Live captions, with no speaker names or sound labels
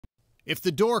If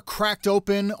the door cracked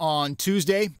open on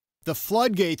Tuesday, the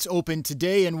floodgates opened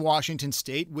today in Washington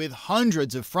state with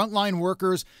hundreds of frontline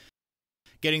workers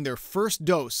getting their first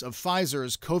dose of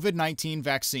Pfizer's COVID-19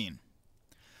 vaccine.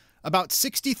 About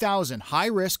 60,000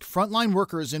 high-risk frontline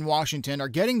workers in Washington are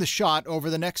getting the shot over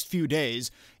the next few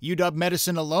days.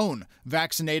 UW-Medicine alone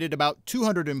vaccinated about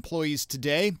 200 employees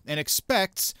today and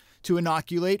expects to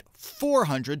inoculate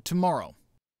 400 tomorrow.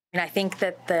 And I think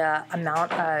that the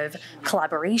amount of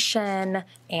collaboration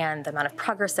and the amount of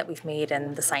progress that we've made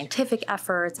and the scientific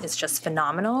efforts is just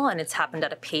phenomenal, and it's happened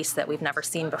at a pace that we've never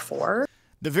seen before.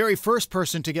 The very first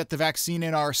person to get the vaccine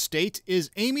in our state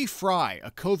is Amy Fry,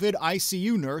 a COVID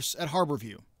ICU nurse at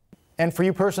Harborview. And for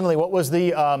you personally, what was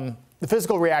the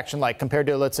physical reaction like compared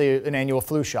to, let's say, an annual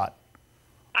flu shot?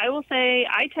 I will say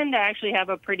I tend to actually have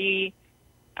a pretty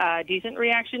decent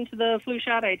reaction to the flu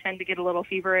shot. I tend to get a little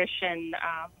feverish and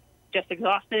just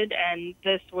exhausted, and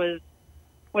this was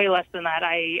way less than that.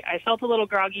 I felt a little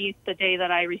groggy the day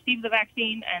that I received the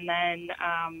vaccine, and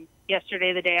then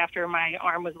yesterday, the day after, my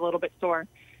arm was a little bit sore.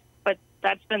 But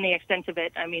that's been the extent of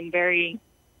it. I mean, very,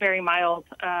 very mild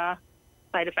side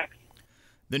effects.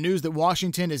 The news that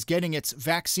Washington is getting its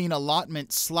vaccine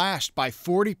allotment slashed by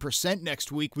 40%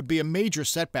 next week would be a major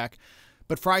setback.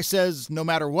 But Fry says no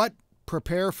matter what,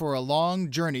 prepare for a long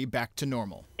journey back to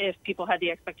normal. If people had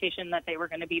the expectation that they were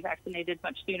going to be vaccinated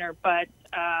much sooner, but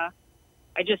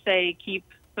I just say keep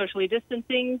socially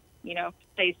distancing,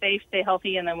 stay safe, stay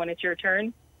healthy, and then when it's your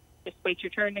turn, just wait your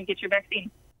turn and get your vaccine.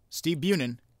 Steve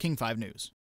Bunin, King 5 News.